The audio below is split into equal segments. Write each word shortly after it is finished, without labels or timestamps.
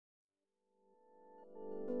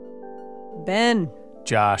Ben.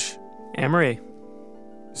 Josh. Amory.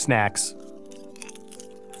 Snacks.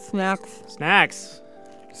 Snacks. Snacks.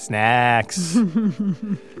 Snacks.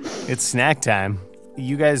 It's snack time.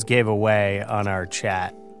 You guys gave away on our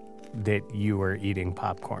chat that you were eating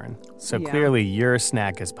popcorn. So clearly your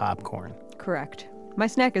snack is popcorn. Correct. My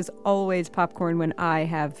snack is always popcorn when I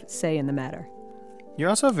have say in the matter. You're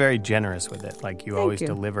also very generous with it. Like you always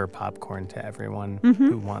deliver popcorn to everyone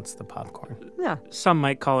who wants the popcorn. Yeah. Some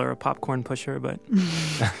might call her a popcorn pusher, but...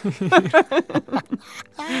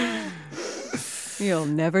 You'll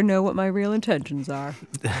never know what my real intentions are.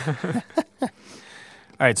 All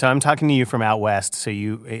right, so I'm talking to you from out west, so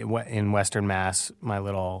you in Western Mass, my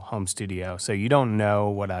little home studio. So you don't know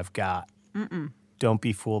what I've got. Don't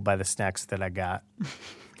be fooled by the snacks that I got.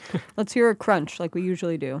 Let's hear a crunch like we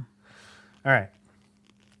usually do. All right.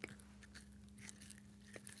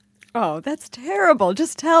 Oh, that's terrible.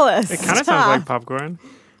 Just tell us. It kind of sounds like popcorn.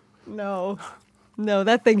 No,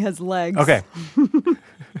 that thing has legs. Okay.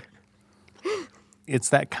 It's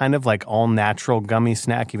that kind of like all-natural gummy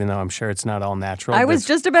snack, even though I'm sure it's not all-natural. I was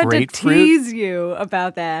just about to tease you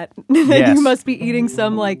about that. Yes. You must be eating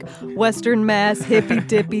some like Western Mass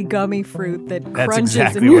hippy-dippy gummy fruit that crunches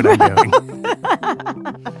exactly in your what mouth. I'm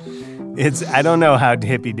doing. I don't know how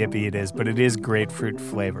hippy-dippy it is, but it is grapefruit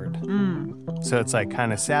flavored. So it's like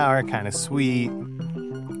kind of sour, kind of sweet.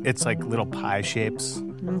 It's like little pie shapes.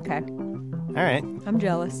 Okay. All right. I'm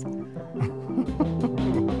jealous.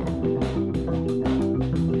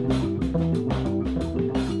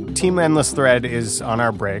 Team Endless Thread is on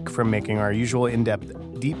our break from making our usual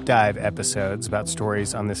in-depth deep dive episodes about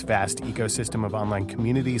stories on this vast ecosystem of online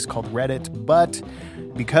communities called Reddit. But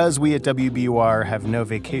because we at WBUR have no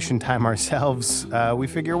vacation time ourselves, we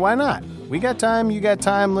figure why not? We got time, you got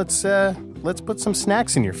time. Let's put some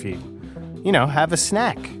snacks in your feed. You know, have a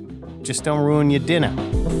snack. Just don't ruin your dinner.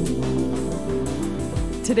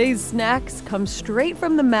 Today's snacks come straight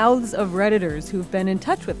from the mouths of Redditors who've been in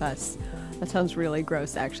touch with us. That sounds really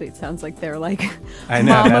gross, actually. It sounds like they're like I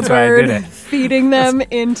know, mama that's bird why I did it. feeding them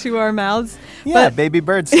into our mouths. Yeah, But, baby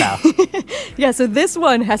bird style. yeah, so this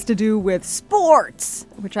one has to do with sports,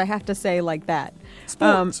 which I have to say like that.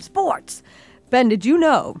 Sports. Ben, did you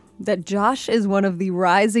know that Josh is one of the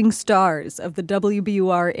rising stars of the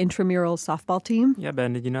WBUR intramural softball team? Yeah,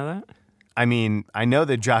 Ben, did you know that? I mean, I know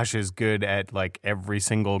that Josh is good at like every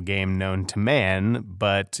single game known to man,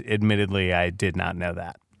 but admittedly, I did not know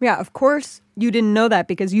that. Yeah, of course you didn't know that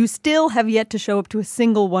because you still have yet to show up to a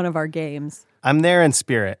single one of our games. I'm there in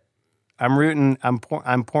spirit. I'm rooting.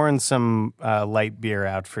 I'm pouring some light beer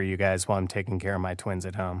out for you guys while I'm taking care of my twins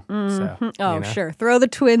at home. So, Sure. Throw the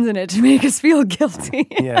twins in it to make us feel guilty.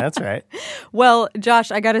 Yeah, that's right. Well, Josh,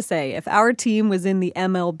 I got to say, if our team was in the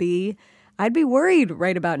MLB, I'd be worried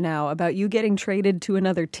right about now about you getting traded to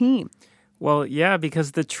another team. Well, yeah,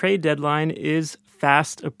 because the trade deadline is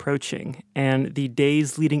fast approaching, and the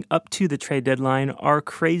days leading up to the trade deadline are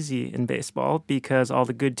crazy in baseball because all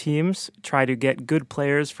the good teams try to get good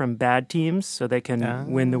players from bad teams so they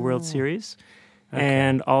can win the World Series. Okay.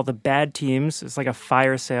 And all the bad teams, it's like a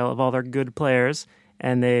fire sale of all their good players,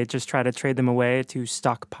 and they just try to trade them away to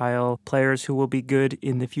stockpile players who will be good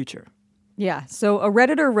in the future. Yeah, so a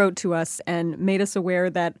Redditor wrote to us and made us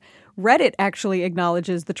aware that Reddit actually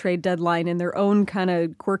acknowledges the trade deadline in their own kind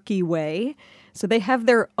of quirky way. So they have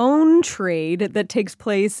their own trade that takes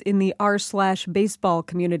place in the r/baseball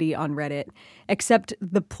community on Reddit, except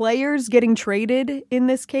the players getting traded in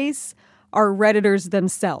this case are Redditors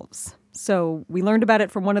themselves. So we learned about it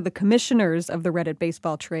from one of the commissioners of the Reddit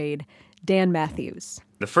baseball trade, Dan Matthews.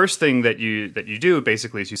 The first thing that you do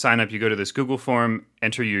basically is you sign up, you go to this Google form,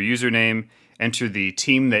 enter your username, enter the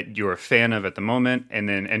team that you're a fan of at the moment, and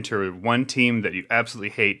then enter one team that you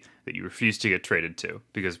absolutely hate that you refuse to get traded to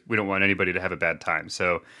because we don't want anybody to have a bad time.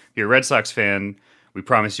 So if you're a Red Sox fan, we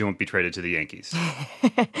promise you won't be traded to the Yankees.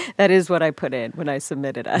 That is what I put in when I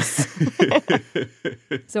submitted us.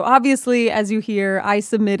 So obviously, as you hear, I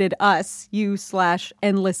submitted us,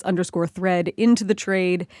 you/endless_thread, into the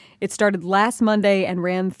trade. It started last Monday and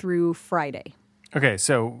ran through Friday. Okay,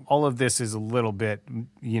 so all of this is a little bit,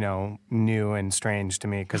 new and strange to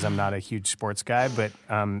me because I'm not a huge sports guy, but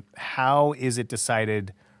how is it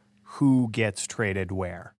decided who gets traded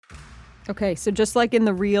where? Okay, so just like in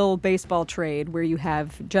the real baseball trade where you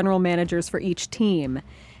have general managers for each team,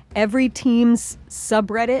 every team's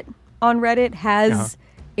subreddit on Reddit has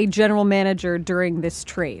a general manager during this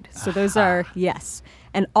trade. So those are, yes.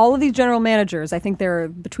 And all of these general managers, I think there are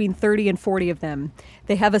between 30 and 40 of them,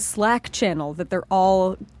 they have a Slack channel that they're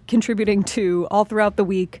all contributing to all throughout the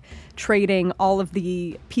week, trading all of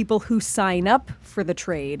the people who sign up for the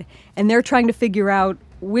trade. And they're trying to figure out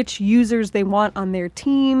which users they want on their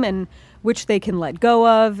team and which they can let go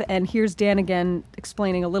of. And here's Dan again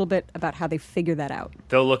explaining a little bit about how they figure that out.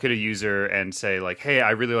 They'll look at a user and say, like, hey,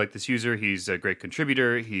 I really like this user. He's a great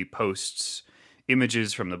contributor. He posts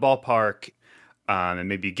images from the ballpark and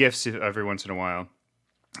maybe GIFs every once in a while.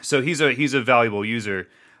 So he's a valuable user.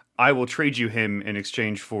 I will trade you him in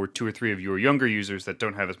exchange for 2 or 3 of your younger users that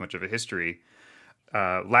don't have as much of a history.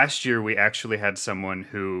 Last year, we actually had someone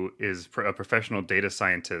who is a professional data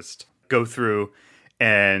scientist go through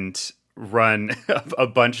and run a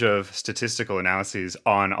bunch of statistical analyses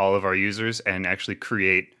on all of our users and actually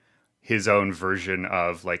create his own version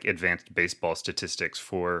of like advanced baseball statistics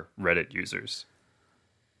for Reddit users.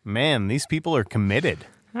 Man, these people are committed.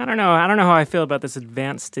 I don't know how I feel about this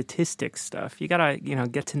advanced statistics stuff. You gotta,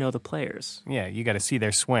 get to know the players. Yeah, you got to see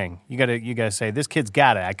their swing. You got to say, this kid's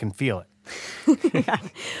got it. I can feel it. Yeah.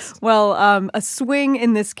 Well, a swing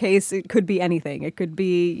in this case, it could be anything. It could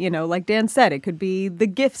be, like Dan said, it could be the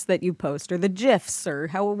GIFs that you post or the GIFs or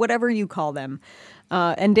whatever you call them.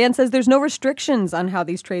 And Dan says there's no restrictions on how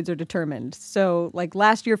these trades are determined. So like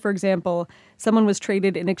last year, for example, someone was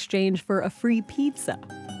traded in exchange for a free pizza.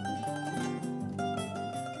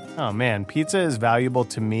 Oh, man, pizza is valuable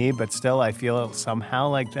to me, but still I feel somehow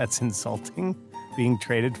like that's insulting, being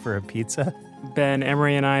traded for a pizza. Ben,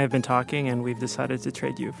 Emery, and I have been talking, and we've decided to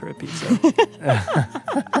trade you for a pizza.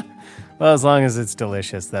 Well, as long as it's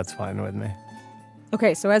delicious, that's fine with me.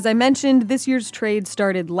 Okay, so as I mentioned, this year's trade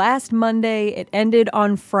started last Monday. It ended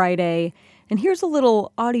on Friday. And here's a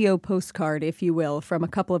little audio postcard, if you will, from a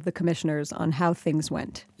couple of the commissioners on how things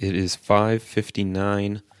went. It is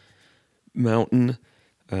 5:59 Mountain.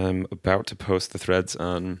 I'm about to post the threads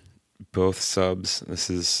on both subs. This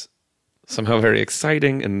is somehow very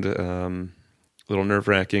exciting and a little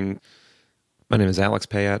nerve-wracking. My name is Alex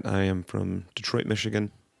Payat. I am from Detroit,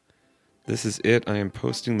 Michigan. This is it. I am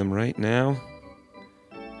posting them right now.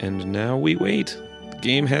 And now we wait. The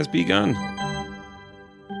game has begun.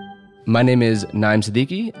 My name is Naim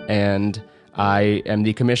Siddiqui, and I am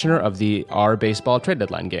the commissioner of the Our Baseball Trade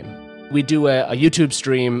Deadline game. We do a YouTube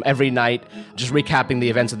stream every night, just recapping the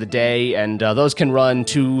events of the day, and those can run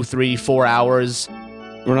 2, 3, 4 hours.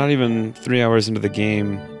 We're not even 3 hours into the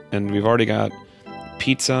game, and we've already got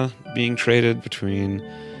pizza being traded between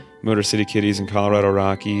Motor City Kitties and Colorado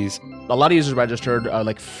Rockies. A lot of users registered,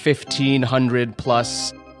 like 1,500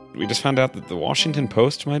 plus. We just found out that the Washington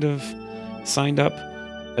Post might have signed up.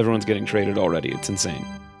 Everyone's getting traded already. It's insane.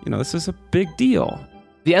 This is a big deal.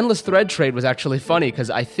 The endless thread trade was actually funny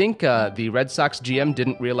because I think the Red Sox GM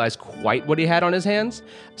didn't realize quite what he had on his hands.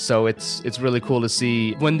 So it's really cool to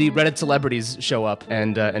see when the Reddit celebrities show up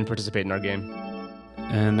and participate in our game.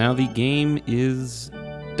 And now the game is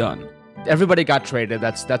done. Everybody got traded.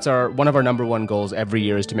 That's one of our number one goals every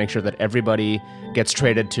year is to make sure that everybody gets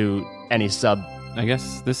traded to any sub. I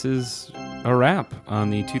guess this is a wrap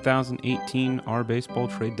on the 2018 Our Baseball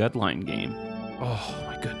Trade Deadline game. Oh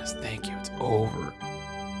my goodness, thank you. It's over.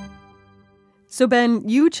 So, Ben,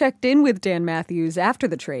 you checked in with Dan Matthews after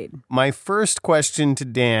the trade. My first question to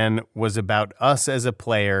Dan was about us as a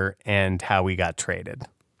player and how we got traded.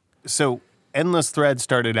 So, Endless Thread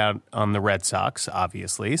started out on the Red Sox,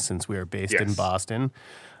 obviously, since we are based in Boston.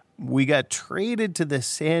 We got traded to the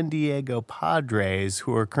San Diego Padres,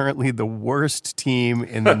 who are currently the worst team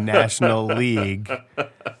in the National League.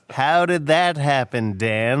 How did that happen,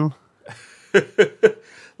 Dan?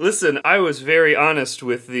 Listen, I was very honest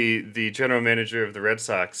with the general manager of the Red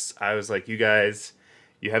Sox. I was like, you guys,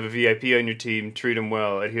 you have a VIP on your team, treat them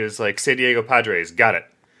well. And he was like, San Diego Padres, got it.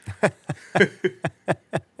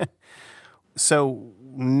 So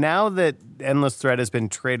now that Endless Thread has been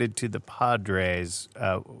traded to the Padres,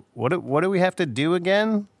 what do we have to do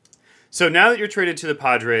again? So now that you're traded to the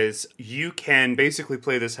Padres, you can basically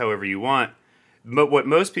play this however you want. But what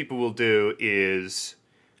most people will do is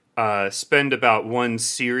spend about one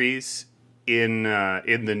series in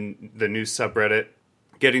the new subreddit,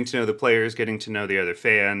 getting to know the players, getting to know the other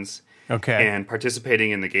fans, and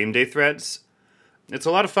participating in the game day threads. It's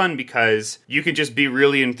a lot of fun because you can just be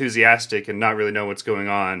really enthusiastic and not really know what's going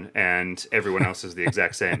on, and everyone else is the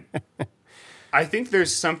exact same. I think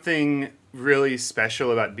there's something really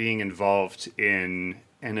special about being involved in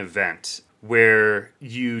an event where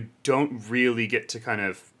you don't really get to kind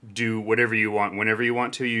of do whatever you want whenever you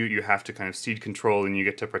want to. You have to kind of cede control, and you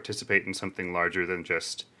get to participate in something larger than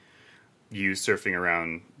just you surfing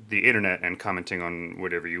around the internet and commenting on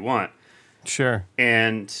whatever you want. Sure.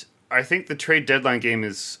 And I think the trade deadline game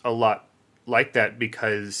is a lot like that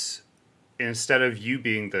because instead of you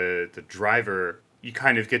being the driver, you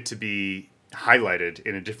kind of get to be highlighted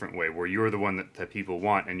in a different way, where you're the one that people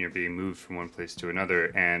want and you're being moved from one place to another.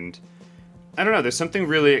 And I don't know, there's something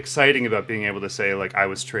really exciting about being able to say, like, I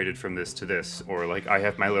was traded from this to this, or like I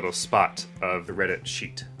have my little spot of the Reddit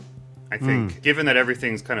sheet. I think given that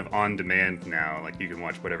everything's kind of on demand now, like you can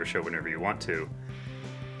watch whatever show whenever you want to,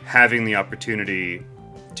 having the opportunity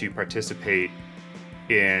to participate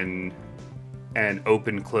in an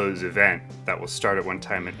open-close event that will start at one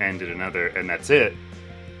time and end at another, and that's it,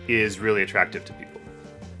 is really attractive to people.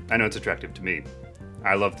 I know it's attractive to me.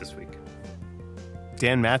 I love this week.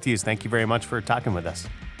 Dan Matthews, thank you very much for talking with us.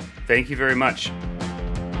 Thank you very much.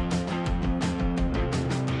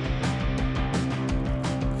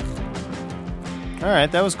 All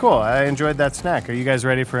right, that was cool. I enjoyed that snack. Are you guys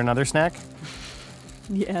ready for another snack?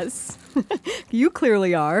 Yes. You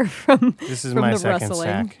clearly are This is from my the second rustling.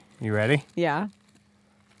 snack. You ready? Yeah.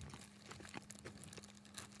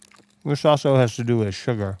 This also has to do with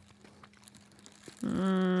sugar.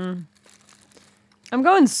 I'm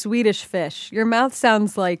going Swedish fish. Your mouth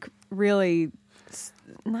sounds like really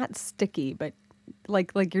not sticky, but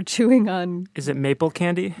like you're chewing on Is it maple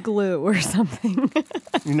candy? glue or something.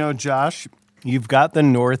 You know, Josh, you've got the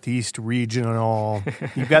Northeast regional,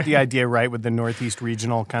 you've got the idea right with the Northeast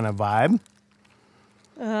regional kind of vibe.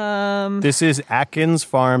 This is Atkins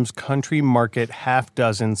Farms Country Market half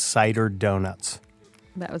dozen cider donuts.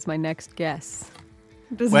 That was my next guess.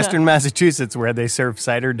 Western Massachusetts, where they serve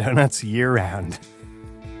cider donuts year-round.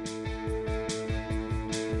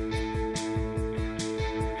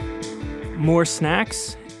 More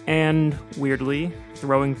snacks and, weirdly,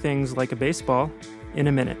 throwing things like a baseball in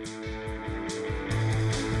a minute.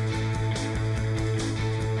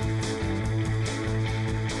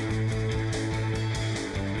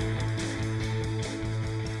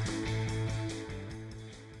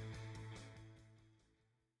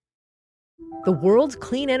 The world's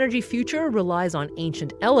clean energy future relies on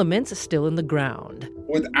ancient elements still in the ground.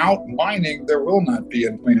 Without mining, there will not be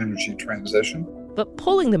a clean energy transition. But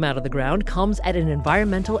pulling them out of the ground comes at an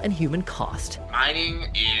environmental and human cost. Mining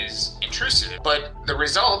is intrusive, but the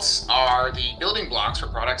results are the building blocks for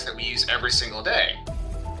products that we use every single day.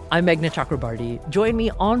 I'm Meghna Chakrabarty. Join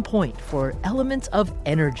me on point for Elements of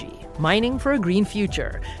Energy, Mining for a Green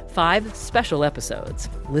Future. 5 special episodes.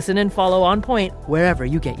 Listen and follow On Point wherever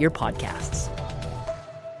you get your podcasts.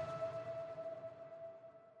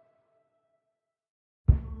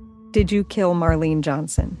 Did you kill Marlene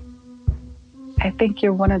Johnson? I think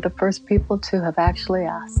you're one of the first people to have actually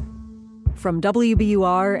asked. From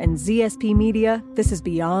WBUR and ZSP Media, this is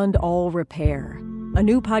Beyond All Repair, a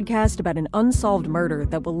new podcast about an unsolved murder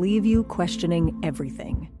that will leave you questioning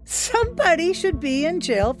everything. Somebody should be in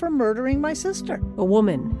jail for murdering my sister. A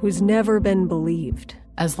woman who's never been believed.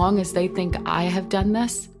 As long as they think I have done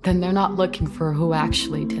this, then they're not looking for who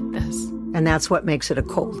actually did this. And that's what makes it a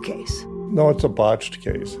cold case. No, it's a botched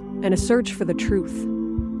case. And a search for the truth,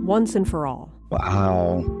 once and for all.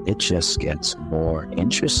 Wow, it just gets more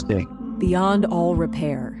interesting. Beyond All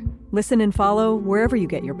Repair. Listen and follow wherever you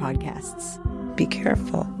get your podcasts. Be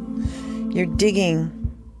careful. You're digging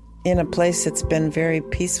in a place that's been very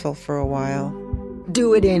peaceful for a while.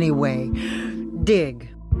 Do it anyway. Dig.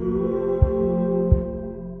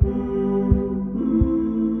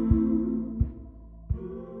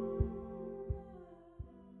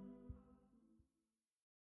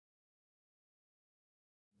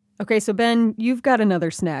 Okay, so Ben, you've got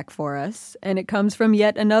another snack for us, and it comes from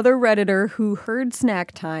yet another Redditor who heard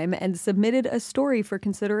Snacktime and submitted a story for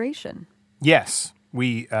consideration. Yes,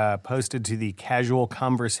 we posted to the Casual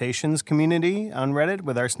Conversations community on Reddit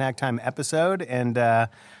with our Snacktime episode, and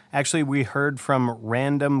actually we heard from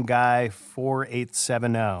Random Guy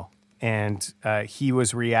 4870, and he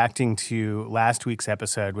was reacting to last week's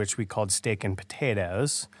episode, which we called Steak and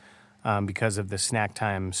Potatoes, because of the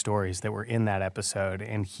Snacktime stories that were in that episode.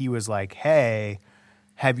 And he was like, hey,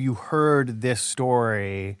 have you heard this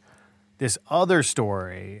story, this other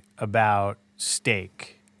story about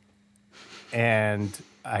steak? And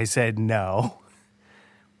I said, no.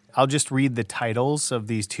 I'll just read the titles of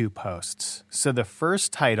these two posts. So the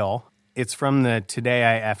first title, it's from the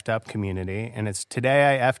Today I Effed Up community, and it's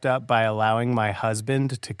Today I Effed Up by allowing my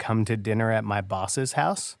husband to come to dinner at my boss's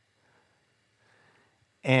house.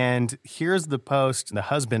 And here's the post the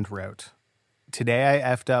husband wrote. Today I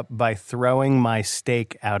effed up by throwing my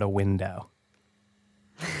steak out a window.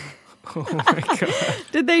 Oh my God.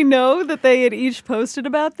 Did they know that they had each posted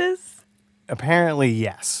about this? Apparently,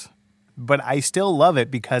 yes. but I still love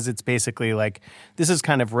it because it's basically like, this is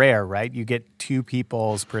kind of rare, right? You get two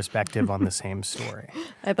people's perspective on the same story.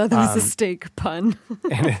 I thought that was a steak pun.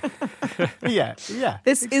 Yeah.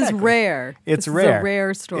 This is rare. It's this rare. Is a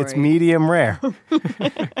rare story. It's medium rare.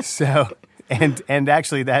 So, and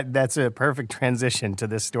actually that's a perfect transition to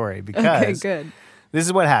this story because okay, good. This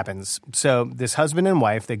is what happens. So this husband and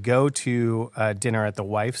wife, they go to dinner at the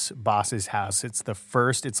wife's boss's house.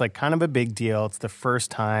 It's like kind of a big deal. It's the first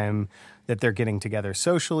time that they're getting together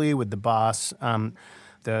socially with the boss.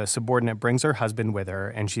 The subordinate brings her husband with her,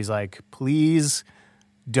 and she's like, please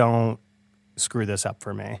don't screw this up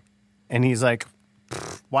for me. And he's like,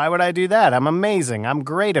 why would I do that? I'm amazing. I'm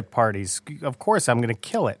great at parties. Of course I'm going to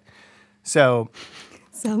kill it. So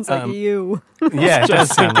sounds like you. Yeah, it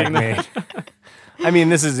does sound like me. I mean,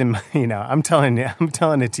 this is, I'm telling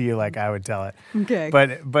it to you like I would tell it. Okay.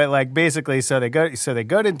 But like basically, so they go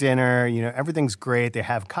to dinner. Everything's great. They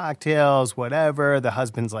have cocktails, whatever. The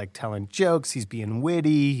husband's like telling jokes. He's being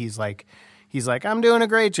witty. He's like, I'm doing a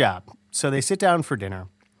great job. So they sit down for dinner,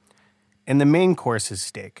 and the main course is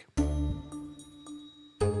steak.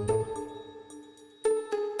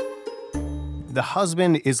 The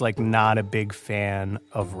husband is like not a big fan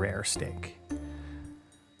of rare steak.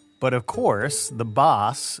 But of course, the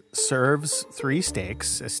boss serves 3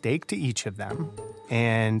 steaks, a steak to each of them,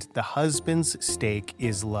 and the husband's steak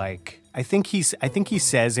is like, I think he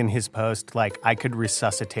says in his post, like, I could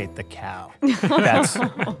resuscitate the cow.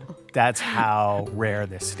 That's how rare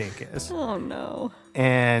this steak is. Oh no.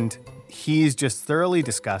 And he's just thoroughly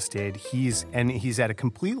disgusted. He's at a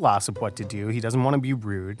complete loss of what to do. He doesn't want to be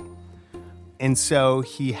rude. And so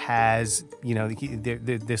he has,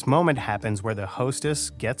 this moment happens where the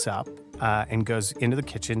hostess gets up and goes into the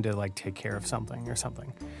kitchen to like take care of something.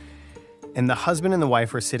 And the husband and the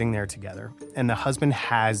wife are sitting there together. And the husband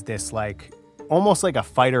has this like, almost like a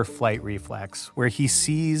fight or flight reflex where he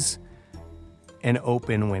sees an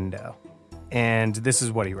open window. And this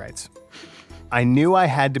is what he writes. I knew I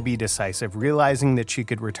had to be decisive, realizing that she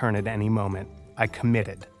could return at any moment. I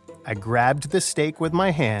committed. I grabbed the steak with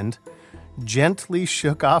my hand, gently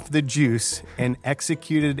shook off the juice, and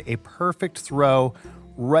executed a perfect throw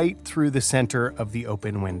right through the center of the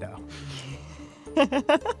open window.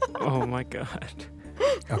 Oh my God.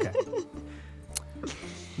 Okay.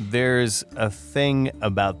 There's a thing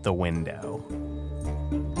about the window.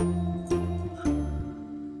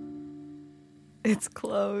 It's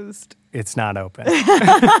closed. It's not open.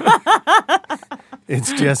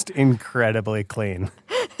 It's just incredibly clean.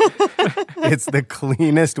 It's the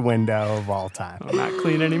cleanest window of all time. Well, not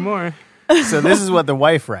clean anymore. So this is what the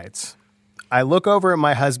wife writes. I look over at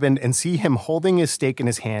my husband and see him holding his steak in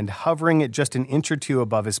his hand, hovering at just an inch or two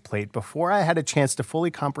above his plate. Before I had a chance to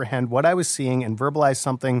fully comprehend what I was seeing and verbalize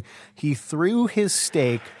something, he threw his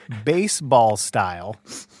steak baseball style,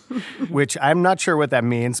 which I'm not sure what that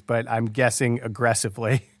means, but I'm guessing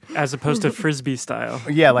aggressively. As opposed to Frisbee style.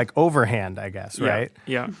 Yeah, like overhand, I guess, right?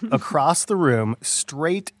 Yeah. Across the room,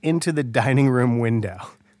 straight into the dining room window.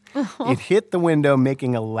 It hit the window,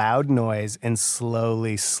 making a loud noise, and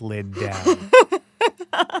slowly slid down.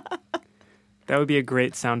 That would be a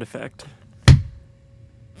great sound effect.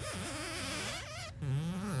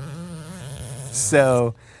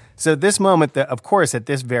 So this moment, of course, at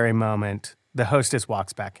this very moment, the hostess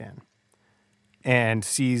walks back in and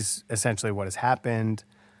sees essentially what has happened.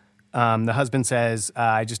 The husband says,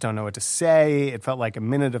 I just don't know what to say. It felt like a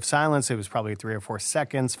minute of silence. It was probably 3 or 4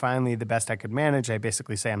 seconds. Finally, the best I could manage, I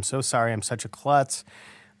basically say, I'm so sorry. I'm such a klutz.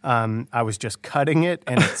 I was just cutting it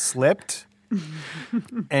and it slipped.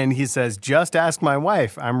 And he says, just ask my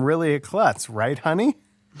wife. I'm really a klutz, right, honey?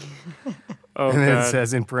 Oh, and then God. it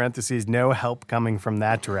says in parentheses, no help coming from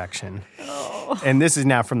that direction. Oh. And this is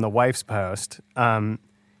now from the wife's post.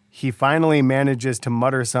 He finally manages to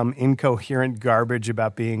mutter some incoherent garbage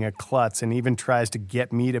about being a klutz and even tries to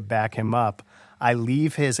get me to back him up. I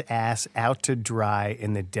leave his ass out to dry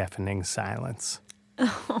in the deafening silence.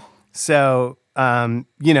 Oh. So,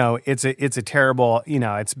 it's a terrible,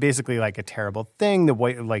 it's basically like a terrible thing. The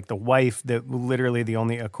wife, literally the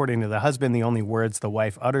only, according to the husband, the only words the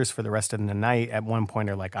wife utters for the rest of the night at one point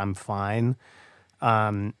are like, I'm fine.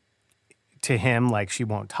 To him, like she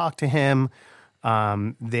won't talk to him.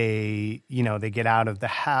 They get out of the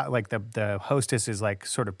house, like the hostess is like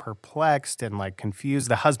sort of perplexed and like confused.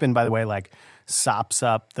 The husband, by the way, like sops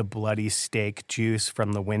up the bloody steak juice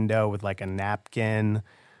from the window with like a napkin.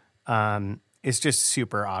 It's just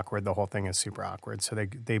super awkward. The whole thing is super awkward. So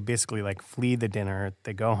they basically like flee the dinner.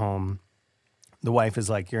 They go home. The wife is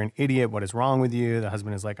like, you're an idiot. What is wrong with you? The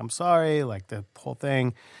husband is like, I'm sorry. Like the whole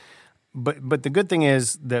thing. But the good thing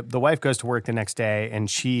is that the wife goes to work the next day, and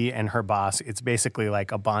she and her boss, it's basically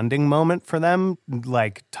like a bonding moment for them,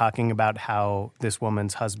 like talking about how this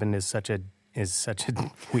woman's husband is such a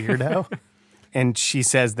weirdo. And she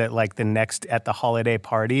says that like at the holiday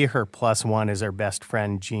party, her +1 is her best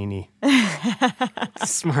friend Jeannie.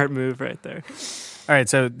 Smart move right there. All right,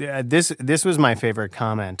 so this was my favorite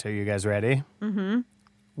comment. Are you guys ready? Mm-hmm.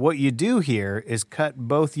 What you do here is cut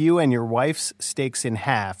both you and your wife's steaks in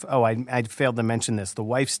half. Oh, I failed to mention this. The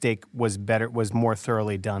wife's steak was more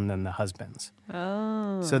thoroughly done than the husband's.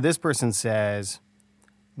 Oh. So this person says,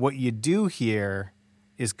 what you do here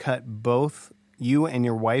is cut both you and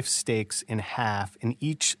your wife's steaks in half and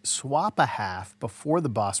each swap a half before the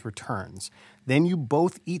boss returns. Then you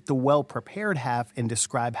both eat the well-prepared half and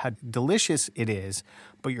describe how delicious it is,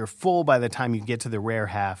 but you're full by the time you get to the rare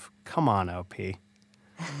half. Come on, OP.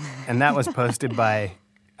 And that was posted by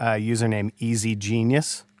username Easy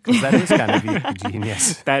Genius, because that is kind of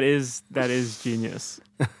genius. That is genius.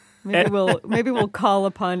 Maybe we'll call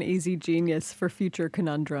upon Easy Genius for future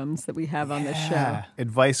conundrums that we have on this show.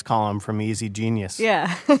 Advice column from Easy Genius.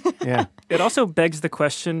 Yeah. Yeah. It also begs the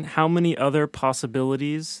question, how many other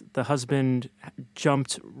possibilities the husband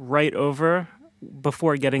jumped right over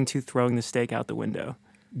before getting to throwing the steak out the window?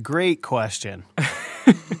 Great question.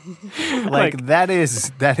 that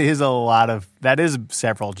is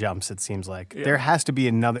several jumps, it seems like. Yeah. There has to be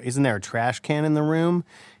another. Isn't there a trash can in the room?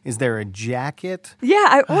 Is there a jacket?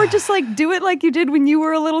 Yeah, or just like do it like you did when you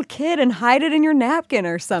were a little kid and hide it in your napkin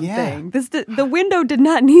or something. Yeah. The window did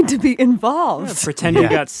not need to be involved. Yeah, pretend you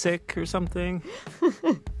got sick or something.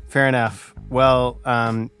 Fair enough. Well,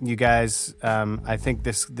 you guys, I think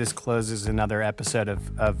this closes another episode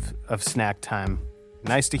of Snack Time.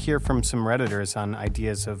 Nice to hear from some Redditors on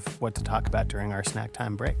ideas of what to talk about during our snack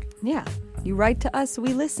time break. Yeah. You write to us,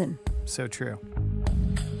 we listen. So true.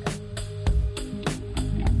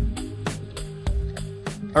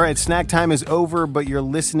 All right, snack time is over, but your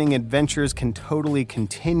listening adventures can totally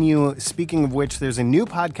continue. Speaking of which, there's a new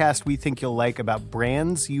podcast we think you'll like about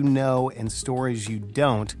brands you know and stories you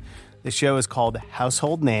don't. The show is called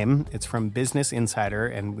Household Name. It's from Business Insider,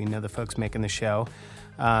 and we know the folks making the show.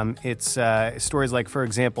 It's stories like, for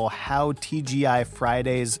example, how TGI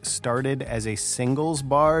Fridays started as a singles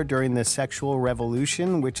bar during the sexual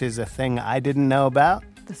revolution, which is a thing I didn't know about.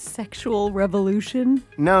 The sexual revolution?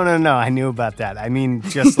 No, I knew about that. I mean,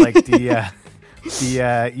 just like that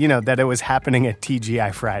it was happening at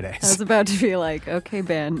TGI Fridays. I was about to be like, okay,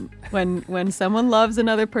 Ben, when someone loves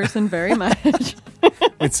another person very much.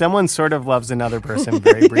 When someone sort of loves another person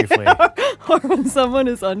very briefly. Or when someone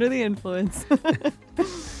is under the influence.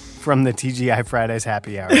 From the TGI Fridays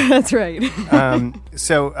happy hour. That's right.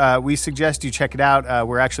 So we suggest you check it out.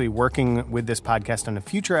 We're actually working with this podcast on a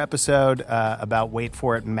future episode about, wait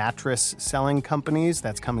for it, mattress selling companies.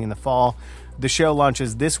 That's coming in the fall. The show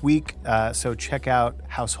launches this week, so check out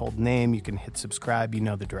Household Name. You can hit subscribe. You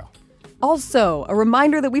know the drill. Also, a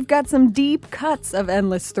reminder that we've got some deep cuts of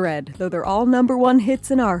Endless Thread, though they're all #1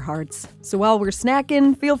 hits in our hearts. So while we're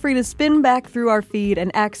snacking, feel free to spin back through our feed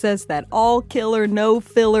and access that all-killer,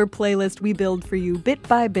 no-filler playlist we build for you bit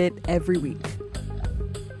by bit every week.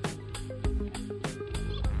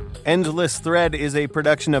 Endless Thread is a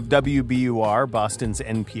production of WBUR, Boston's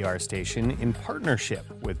NPR station, in partnership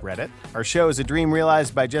with Reddit. Our show is a dream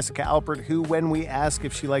realized by Jessica Alpert, who, when we ask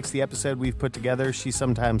if she likes the episode we've put together, she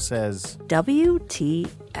sometimes says,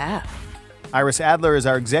 WTF. Iris Adler is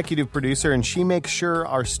our executive producer, and she makes sure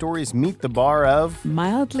our stories meet the bar of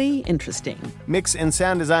mildly interesting. Mix and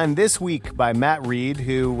sound design this week by Matt Reed,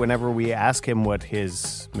 who, whenever we ask him what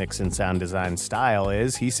his mix and sound design style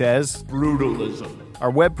is, he says brutalism. Our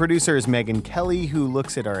web producer is Megan Kelly, who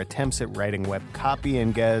looks at our attempts at writing web copy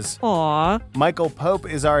and goes, "Aw." Michael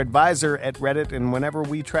Pope is our advisor at Reddit, and whenever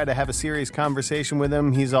we try to have a serious conversation with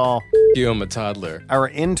him, he's all, I'm a toddler. Our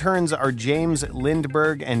interns are James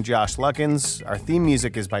Lindberg and Josh Luckins. Our theme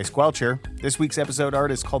music is by Squelcher. This week's episode art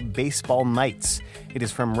is called Baseball Nights. It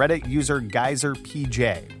is from Reddit user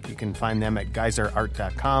GeyserPJ. You can find them at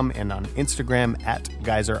geyserart.com and on Instagram at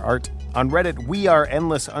geyserart. On Reddit, we are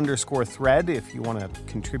endless_thread. If you want to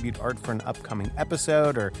contribute art for an upcoming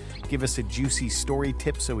episode or give us a juicy story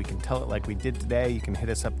tip so we can tell it like we did today, you can hit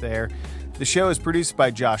us up there. The show is produced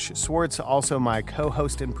by Josh Swartz, also my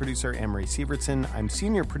co-host and producer, Emery Sievertson. I'm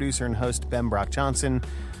senior producer and host, Ben Brock Johnson.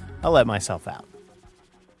 I'll let myself out.